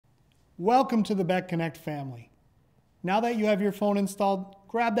Welcome to the BEKConnect family. Now that you have your phone installed,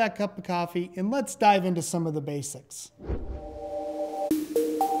 grab that cup of coffee and let's dive into some of the basics.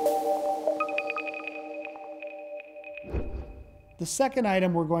 The second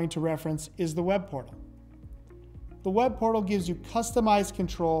item we're going to reference is the web portal. The web portal gives you customized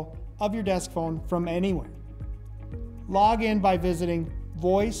control of your desk phone from anywhere. Log in by visiting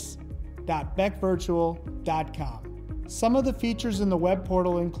voice.bekvirtual.com. Some of the features in the web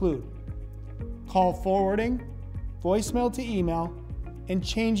portal include call forwarding, voicemail to email, and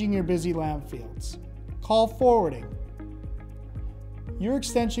changing your busy lamp fields. Call forwarding. Your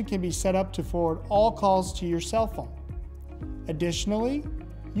extension can be set up to forward all calls to your cell phone. Additionally,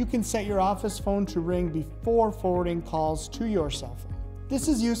 you can set your office phone to ring before forwarding calls to your cell phone. This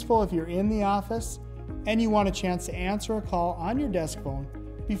is useful if you're in the office and you want a chance to answer a call on your desk phone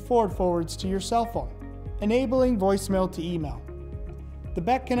before it forwards to your cell phone. Enabling voicemail to email. The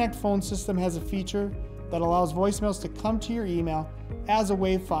BEKConnect phone system has a feature that allows voicemails to come to your email as a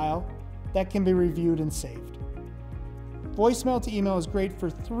WAV file that can be reviewed and saved. Voicemail to email is great for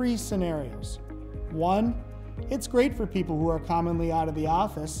three scenarios. One, it's great for people who are commonly out of the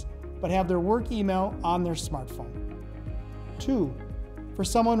office but have their work email on their smartphone. Two, for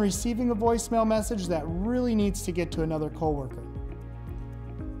someone receiving a voicemail message that really needs to get to another coworker.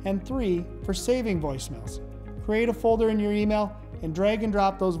 And three, for saving voicemails. Create a folder in your email and drag and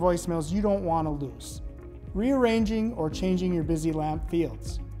drop those voicemails you don't want to lose. Rearranging or changing your busy lamp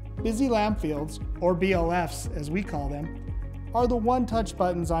fields. Busy lamp fields, or BLFs as we call them, are the one-touch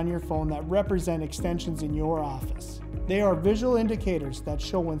buttons on your phone that represent extensions in your office. They are visual indicators that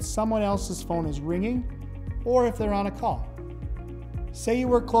show when someone else's phone is ringing or if they're on a call. Say you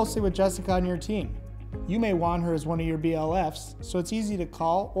work closely with Jessica on your team. You may want her as one of your BLFs, so it's easy to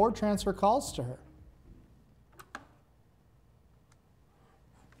call or transfer calls to her.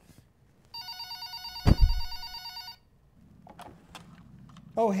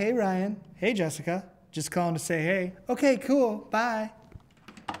 Oh, hey Ryan. Hey Jessica. Just calling to say hey. Okay, cool. Bye.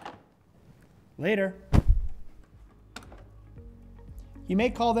 Later. You may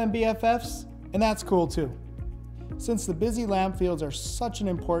call them BFFs, and that's cool too. Since the busy lamp fields are such an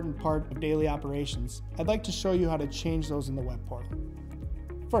important part of daily operations, I'd like to show you how to change those in the web portal.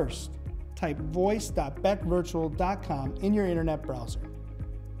 First, type voice.bekvirtual.com in your internet browser.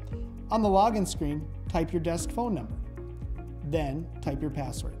 On the login screen, type your desk phone number. Then, type your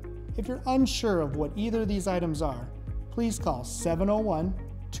password. If you're unsure of what either of these items are, please call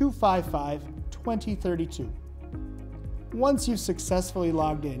 701-255-2032. Once you've successfully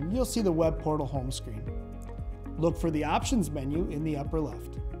logged in, you'll see the web portal home screen. Look for the options menu in the upper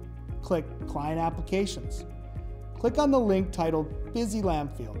left. Click Client Applications. Click on the link titled Busy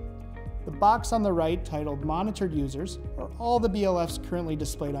Lamp Field. The box on the right titled Monitored Users are all the BLFs currently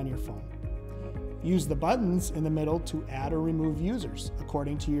displayed on your phone. Use the buttons in the middle to add or remove users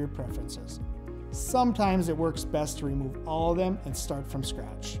according to your preferences. Sometimes it works best to remove all of them and start from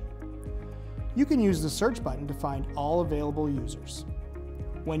scratch. You can use the search button to find all available users.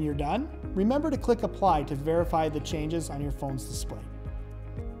 When you're done, remember to click Apply to verify the changes on your phone's display.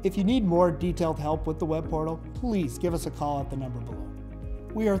 If you need more detailed help with the web portal, please give us a call at the number below.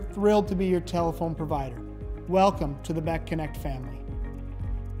 We are thrilled to be your telephone provider. Welcome to the BEKConnect family.